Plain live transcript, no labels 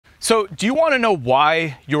So do you want to know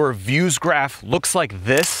why your views graph looks like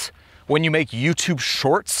this when you make YouTube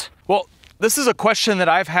Shorts? Well, this is a question that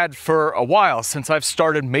I've had for a while since I've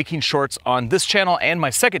started making shorts on this channel and my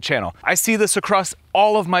second channel. I see this across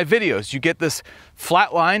all of my videos. You get this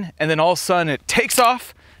flat line and then all of a sudden it takes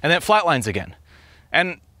off and then it flatlines again.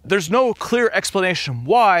 And there's no clear explanation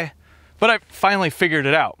why, but I finally figured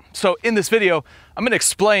it out. So in this video, I'm going to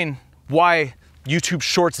explain why YouTube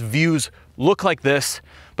Shorts views look like this,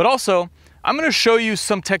 but also I'm going to show you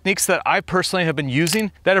some techniques that I personally have been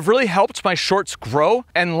using that have really helped my shorts grow.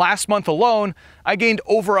 And last month alone, I gained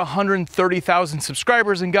over 130,000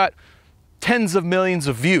 subscribers and got tens of millions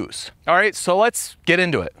of views. All right, so let's get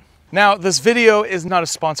into it. Now, this video is not a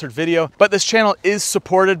sponsored video, but this channel is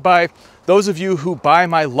supported by those of you who buy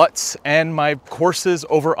my LUTs and my courses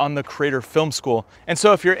over on the Creator Film School. And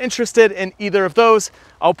so if you're interested in either of those,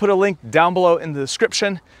 I'll put a link down below in the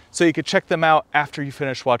description so you can check them out after you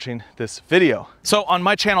finish watching this video. So on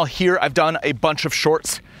my channel here, I've done a bunch of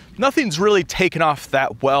shorts. Nothing's really taken off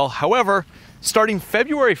that well. However, starting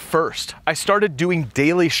February 1st, I started doing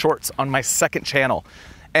daily shorts on my second channel,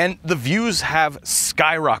 and the views have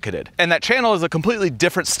skyrocketed. And that channel is a completely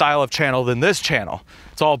different style of channel than this channel.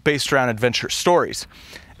 It's all based around adventure stories.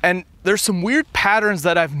 And there's some weird patterns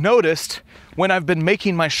that I've noticed when I've been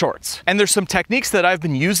making my shorts. And there's some techniques that I've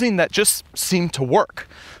been using that just seem to work.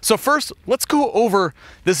 So first, let's go over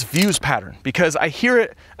this views pattern, because I hear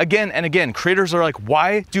it again and again. Creators are like,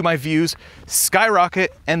 why do my views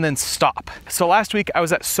skyrocket and then stop? So last week I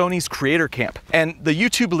was at Sony's creator camp, and the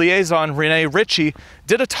YouTube liaison, Renee Ritchie,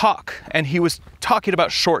 did a talk, and he was talking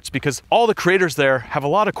about shorts because all the creators there have a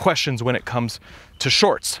lot of questions when it comes to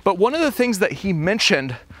shorts. But one of the things that he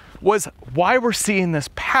mentioned was why we're seeing this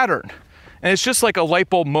pattern. And it's just like a light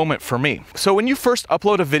bulb moment for me. So when you first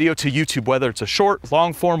upload a video to YouTube, whether it's a short,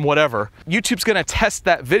 long form, whatever, YouTube's gonna test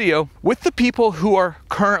that video with the people who are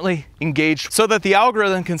currently engaged so that the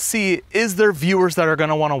algorithm can see, is there viewers that are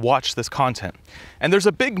gonna wanna watch this content? And there's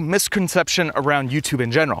a big misconception around YouTube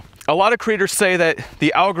in general. A lot of creators say that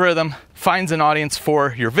the algorithm finds an audience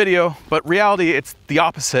for your video, but reality, it's the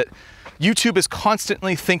opposite. YouTube is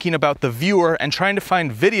constantly thinking about the viewer and trying to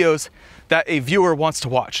find videos that a viewer wants to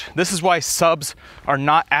watch. This is why subs are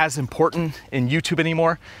not as important in YouTube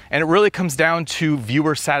anymore, and it really comes down to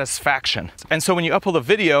viewer satisfaction. And so when you upload a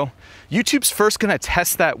video, YouTube's first gonna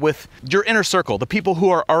test that with your inner circle, the people who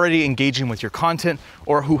are already engaging with your content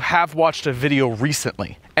or who have watched a video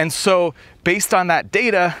recently. And so based on that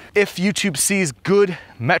data, if YouTube sees good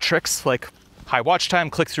metrics like high watch time,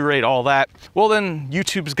 click-through rate, all that, well then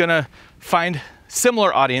YouTube's gonna find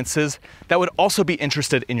similar audiences that would also be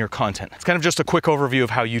interested in your content. It's kind of just a quick overview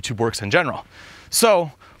of how YouTube works in general.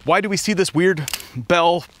 So why do we see this weird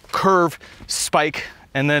bell curve spike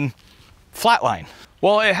and then flatline?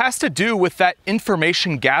 Well, it has to do with that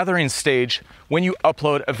information gathering stage when you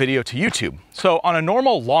upload a video to YouTube. So on a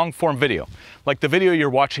normal long form video, like the video you're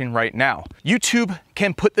watching right now, YouTube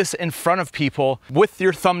can put this in front of people with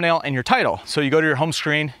your thumbnail and your title. So you go to your home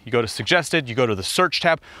screen, you go to suggested, you go to the search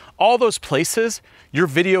tab, all those places, your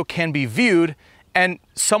video can be viewed and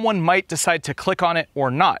someone might decide to click on it or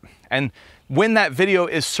not. And when that video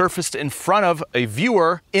is surfaced in front of a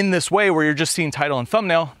viewer in this way where you're just seeing title and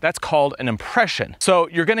thumbnail, that's called an impression. So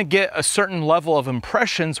you're gonna get a certain level of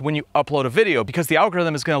impressions when you upload a video because the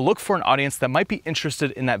algorithm is gonna look for an audience that might be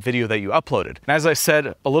interested in that video that you uploaded. And as I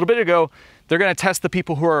said a little bit ago, they're gonna test the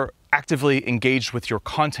people who are actively engaged with your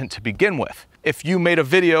content to begin with. If you made a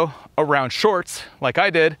video around shorts, like I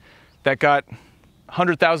did, that got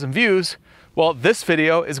 100,000 views, well, this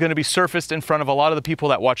video is gonna be surfaced in front of a lot of the people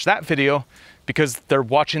that watch that video because they're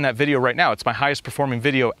watching that video right now. It's my highest performing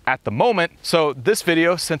video at the moment. So this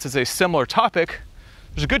video, since it's a similar topic,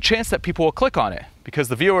 there's a good chance that people will click on it because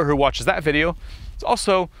the viewer who watches that video is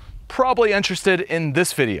also probably interested in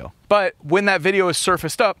this video. But when that video is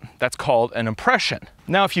surfaced up, that's called an impression.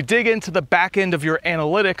 Now, if you dig into the back end of your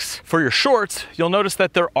analytics for your shorts, you'll notice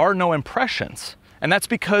that there are no impressions. And that's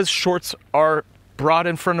because shorts are brought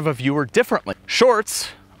in front of a viewer differently.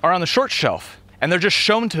 Shorts are on the short shelf and they're just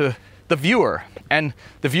shown to the viewer, and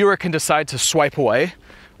the viewer can decide to swipe away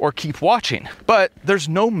or keep watching. But there's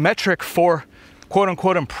no metric for quote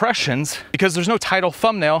unquote impressions because there's no title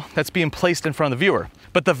thumbnail that's being placed in front of the viewer.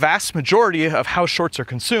 But the vast majority of how shorts are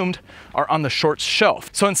consumed are on the shorts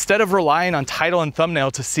shelf. So instead of relying on title and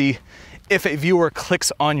thumbnail to see if a viewer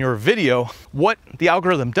clicks on your video, what the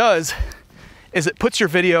algorithm does is it puts your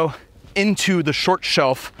video into the short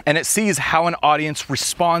shelf and it sees how an audience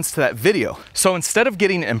responds to that video. So instead of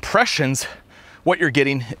getting impressions, what you're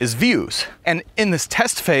getting is views. And in this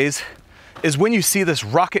test phase is when you see this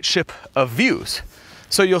rocket ship of views.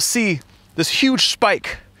 So you'll see this huge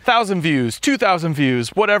spike, 1,000 views, 2,000 views,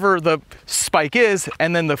 whatever the spike is,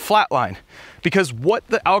 and then the flat line. Because what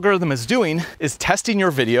the algorithm is doing is testing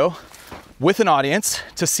your video with an audience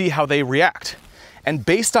to see how they react. And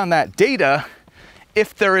based on that data,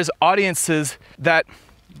 if there is audiences that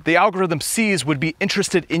the algorithm sees would be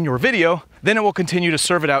interested in your video, then it will continue to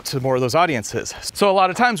serve it out to more of those audiences. So a lot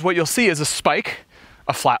of times what you'll see is a spike,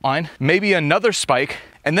 a flat line, maybe another spike,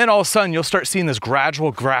 and then all of a sudden you'll start seeing this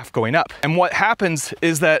gradual graph going up. And what happens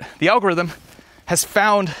is that the algorithm has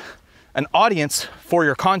found an audience for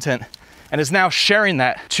your content and is now sharing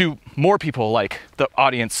that to more people like the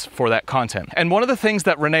audience for that content. And one of the things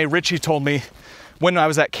that Renee Ritchie told me when I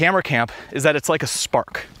was at Camera Camp is that it's like a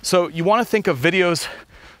spark. So you want to think of videos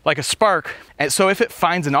like a spark, and so if it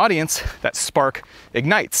finds an audience, that spark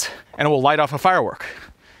ignites and it will light off a firework.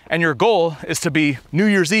 And your goal is to be New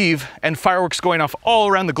Year's Eve and fireworks going off all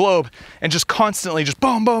around the globe and just constantly just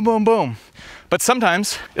boom, boom, boom, boom. But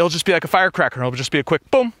sometimes it'll just be like a firecracker. It'll just be a quick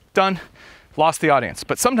boom, done, lost the audience.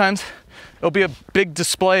 But sometimes it'll be a big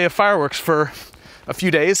display of fireworks for a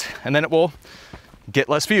few days and then it will get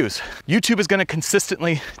less views. YouTube is going to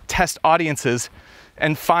consistently test audiences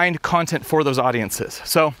and find content for those audiences.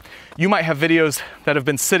 So you might have videos that have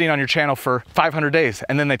been sitting on your channel for 500 days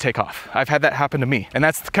and then they take off. I've had that happen to me. And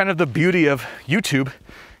that's kind of the beauty of YouTube,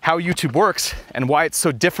 how YouTube works and why it's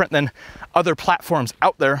so different than other platforms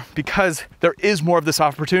out there, because there is more of this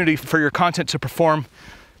opportunity for your content to perform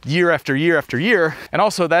year after year after year. And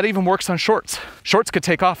also that even works on shorts. Shorts could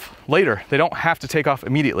take off later. They don't have to take off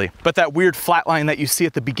immediately. But that weird flat line that you see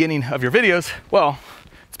at the beginning of your videos, well,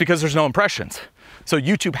 it's because there's no impressions. So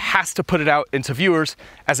YouTube has to put it out into viewers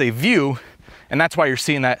as a view, and that's why you're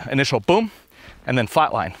seeing that initial boom and then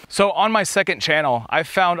flatline. So on my second channel, I've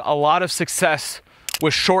found a lot of success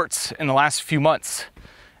with shorts in the last few months.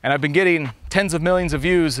 And I've been getting tens of millions of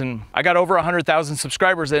views, and I got over 100,000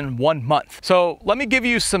 subscribers in 1 month. So let me give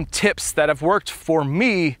you some tips that have worked for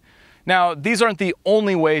me. Now, these aren't the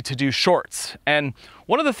only way to do shorts. And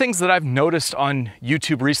one of the things that I've noticed on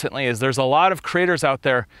YouTube recently is there's a lot of creators out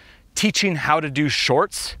there teaching how to do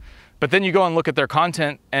shorts, but then you go and look at their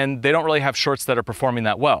content and they don't really have shorts that are performing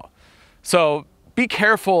that well. So be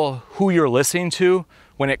careful who you're listening to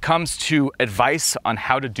when it comes to advice on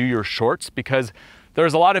how to do your shorts, because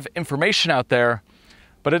there's a lot of information out there,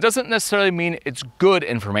 but it doesn't necessarily mean it's good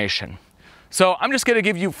information. So I'm just gonna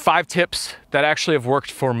give you 5 tips that actually have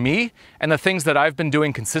worked for me and the things that I've been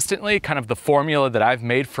doing consistently, kind of the formula that I've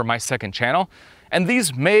made for my second channel. And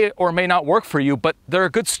these may or may not work for you, but they're a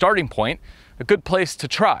good starting point, a good place to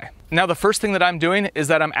try. Now, the first thing that I'm doing is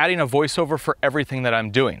that I'm adding a voiceover for everything that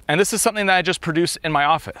I'm doing. And this is something that I just produce in my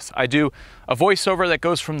office. I do a voiceover that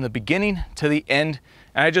goes from the beginning to the end,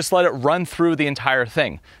 and I just let it run through the entire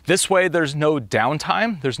thing. This way, there's no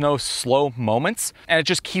downtime, there's no slow moments, and it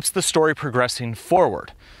just keeps the story progressing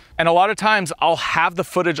forward. And a lot of times I'll have the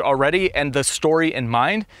footage already and the story in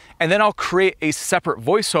mind, and then I'll create a separate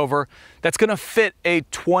voiceover that's gonna fit a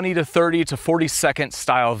 20 to 30 to 40 second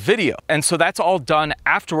style video. And so that's all done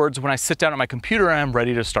afterwards when I sit down at my computer and I'm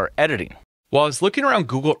ready to start editing. While I was looking around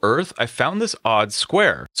Google Earth, I found this odd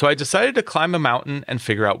square. So I decided to climb a mountain and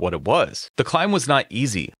figure out what it was. The climb was not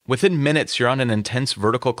easy. Within minutes, you're on an intense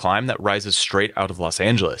vertical climb that rises straight out of Los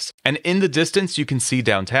Angeles. And in the distance, you can see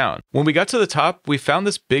downtown. When we got to the top, we found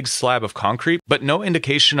this big slab of concrete, but no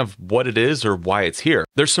indication of what it is or why it's here.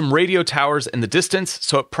 There's some radio towers in the distance,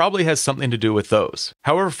 so it probably has something to do with those.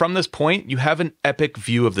 However, from this point, you have an epic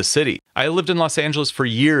view of the city. I lived in Los Angeles for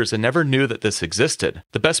years and never knew that this existed.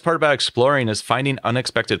 The best part about exploring is finding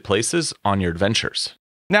unexpected places on your adventures.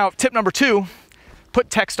 Now, tip number 2, put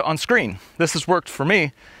text on screen. This has worked for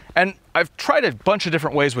me, and I've tried a bunch of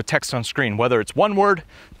different ways with text on screen, whether it's 1 word,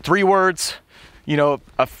 3 words, you know,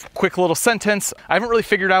 a quick little sentence. I haven't really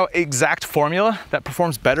figured out an exact formula that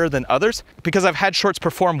performs better than others, because I've had shorts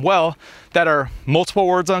perform well that are multiple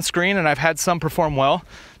words on screen, and I've had some perform well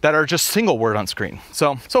that are just single word on screen.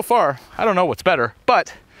 So far, I don't know what's better,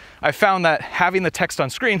 but I found that having the text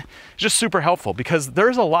on screen is just super helpful, because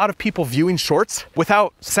there's a lot of people viewing shorts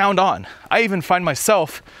without sound on. I even find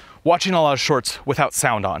myself watching a lot of shorts without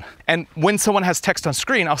sound on. And when someone has text on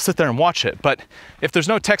screen, I'll sit there and watch it. But if there's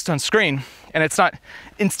no text on screen and it's not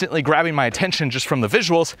instantly grabbing my attention just from the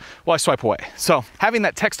visuals, well, I swipe away. So having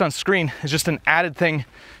that text on screen is just an added thing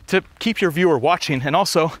to keep your viewer watching, and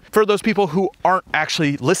also for those people who aren't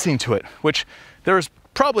actually listening to it, which there's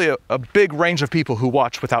probably a big range of people who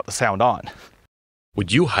watch without the sound on.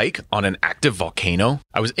 Would you hike on an active volcano?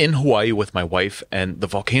 I was in Hawaii with my wife and the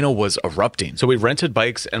volcano was erupting. So we rented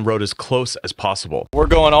bikes and rode as close as possible. We're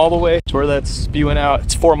going all the way to where that's spewing out.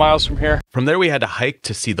 It's 4 miles from here. From there, we had to hike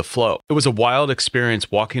to see the flow. It was a wild experience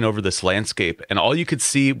walking over this landscape and all you could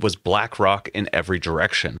see was black rock in every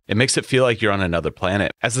direction. It makes it feel like you're on another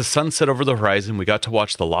planet. As the sun set over the horizon, we got to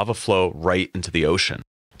watch the lava flow right into the ocean.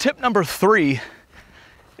 Tip number 3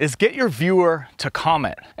 is get your viewer to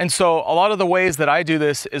comment. And so a lot of the ways that I do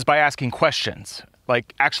this is by asking questions,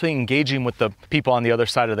 like actually engaging with the people on the other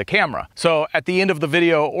side of the camera. So at the end of the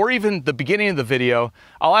video, or even the beginning of the video,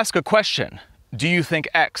 I'll ask a question. Do you think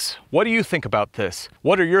X? What do you think about this?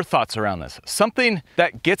 What are your thoughts around this? Something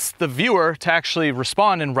that gets the viewer to actually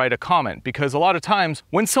respond and write a comment, because a lot of times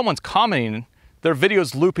when someone's commenting, their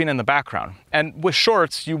video's looping in the background. And with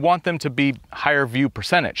shorts, you want them to be higher view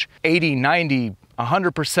percentage, 80, 90,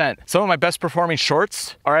 100%. Some of my best performing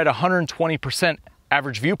shorts are at 120%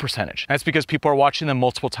 average view percentage. That's because people are watching them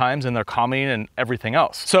multiple times and they're commenting and everything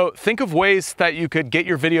else. So think of ways that you could get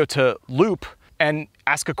your video to loop and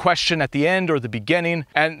ask a question at the end or the beginning,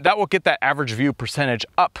 and that will get that average view percentage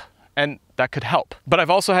up. And that could help. But I've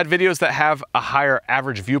also had videos that have a higher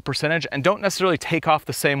average view percentage and don't necessarily take off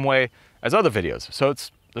the same way as other videos. So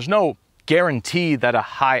there's no guarantee that a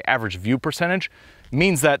high average view percentage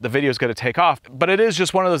means that the video is going to take off, but it is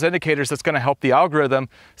just one of those indicators that's going to help the algorithm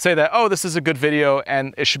say that, oh, this is a good video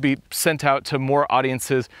and it should be sent out to more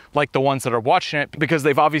audiences like the ones that are watching it because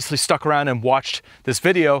they've obviously stuck around and watched this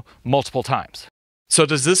video multiple times. So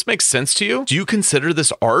does this make sense to you? Do you consider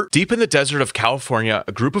this art? Deep in the desert of California,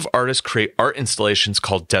 a group of artists create art installations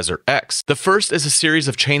called Desert X. The first is a series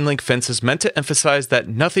of chain link fences meant to emphasize that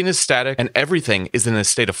nothing is static and everything is in a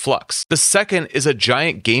state of flux. The second is a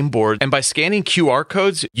giant game board, and by scanning QR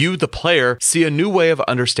codes, you, the player, see a new way of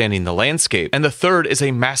understanding the landscape. And the third is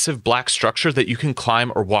a massive black structure that you can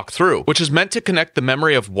climb or walk through, which is meant to connect the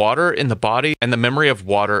memory of water in the body and the memory of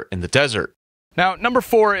water in the desert. Now, number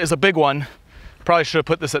 4 is a big one. Probably should have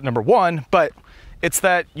put this at number 1, but it's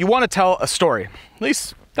that you want to tell a story. At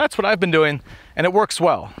least that's what I've been doing, and it works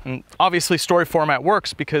well. And obviously story format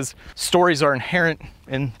works because stories are inherent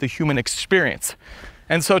in the human experience.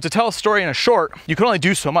 And so to tell a story in a short, you can only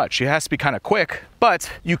do so much. It has to be kind of quick,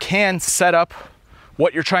 but you can set up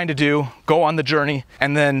what you're trying to do, go on the journey,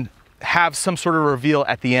 and then have some sort of reveal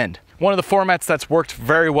at the end. One of the formats that's worked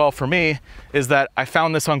very well for me is that I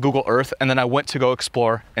found this on Google Earth and then I went to go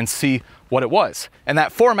explore and see what it was. And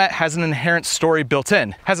that format has an inherent story built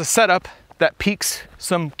in, has a setup that piques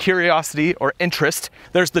some curiosity or interest.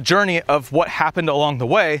 There's the journey of what happened along the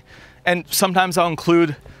way, and sometimes I'll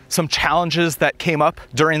include some challenges that came up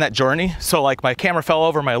during that journey. So like my camera fell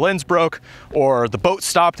over, my lens broke, or the boat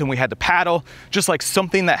stopped and we had to paddle, just like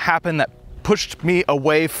something that happened that pushed me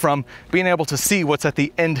away from being able to see what's at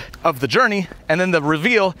the end of the journey, and then the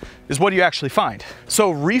reveal is what you actually find.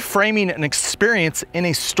 So reframing an experience in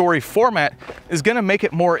a story format is gonna make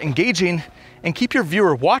it more engaging and keep your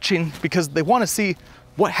viewer watching because they wanna see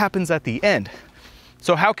what happens at the end.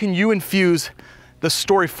 So how can you infuse the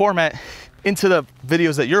story format into the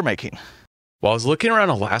videos that you're making? While I was looking around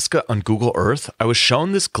Alaska on Google Earth, I was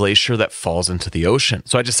shown this glacier that falls into the ocean.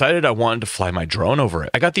 So I decided I wanted to fly my drone over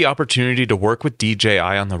it. I got the opportunity to work with DJI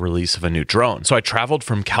on the release of a new drone. So I traveled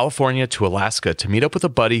from California to Alaska to meet up with a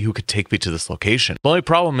buddy who could take me to this location. The only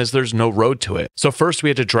problem is there's no road to it. So first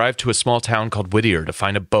we had to drive to a small town called Whittier to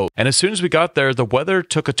find a boat. And as soon as we got there, the weather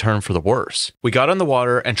took a turn for the worse. We got on the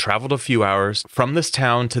water and traveled a few hours from this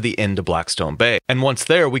town to the end of Blackstone Bay. And once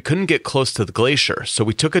there, we couldn't get close to the glacier. So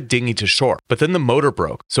we took a dinghy to shore. But then the motor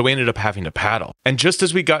broke, so we ended up having to paddle. And just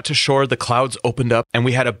as we got to shore, the clouds opened up and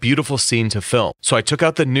we had a beautiful scene to film. So I took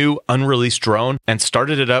out the new unreleased drone and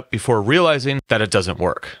started it up before realizing that it doesn't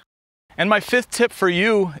work. And my 5th tip for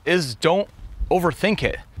you is don't overthink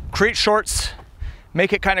it. Create shorts,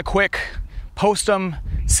 make it kind of quick, post them,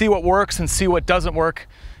 see what works and see what doesn't work,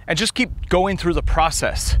 and just keep going through the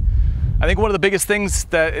process. I think one of the biggest things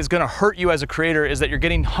that is gonna hurt you as a creator is that you're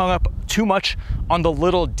getting hung up too much on the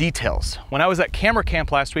little details. When I was at camera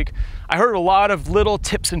camp last week, I heard a lot of little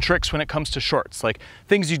tips and tricks when it comes to shorts, like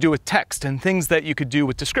things you do with text and things that you could do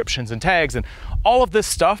with descriptions and tags and all of this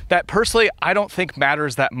stuff that personally I don't think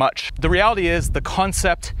matters that much. The reality is the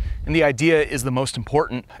concept and the idea is the most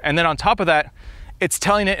important. And then on top of that, it's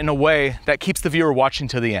telling it in a way that keeps the viewer watching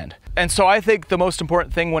to the end. And so I think the most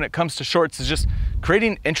important thing when it comes to shorts is just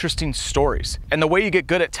creating interesting stories. And the way you get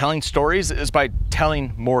good at telling stories is by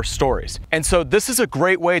telling more stories. And so this is a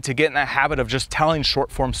great way to get in that habit of just telling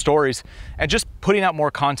short form stories and just putting out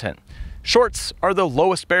more content. Shorts are the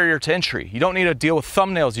lowest barrier to entry. You don't need to deal with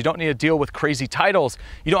thumbnails. You don't need to deal with crazy titles.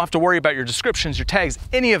 You don't have to worry about your descriptions, your tags,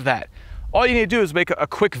 any of that. All you need to do is make a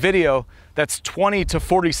quick video that's 20 to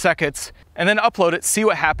 40 seconds and then upload it, see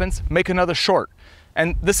what happens, make another short.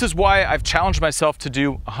 And this is why I've challenged myself to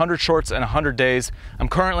do 100 shorts in 100 days. I'm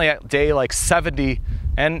currently at day like 70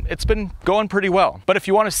 and it's been going pretty well. But if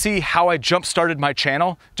you want to see how I jump-started my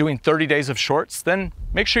channel doing 30 days of shorts, then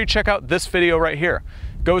make sure you check out this video right here.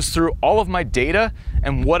 It goes through all of my data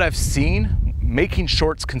and what I've seen making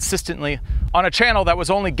shorts consistently on a channel that was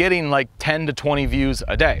only getting like 10 to 20 views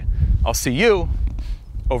a day. I'll see you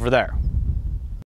over there.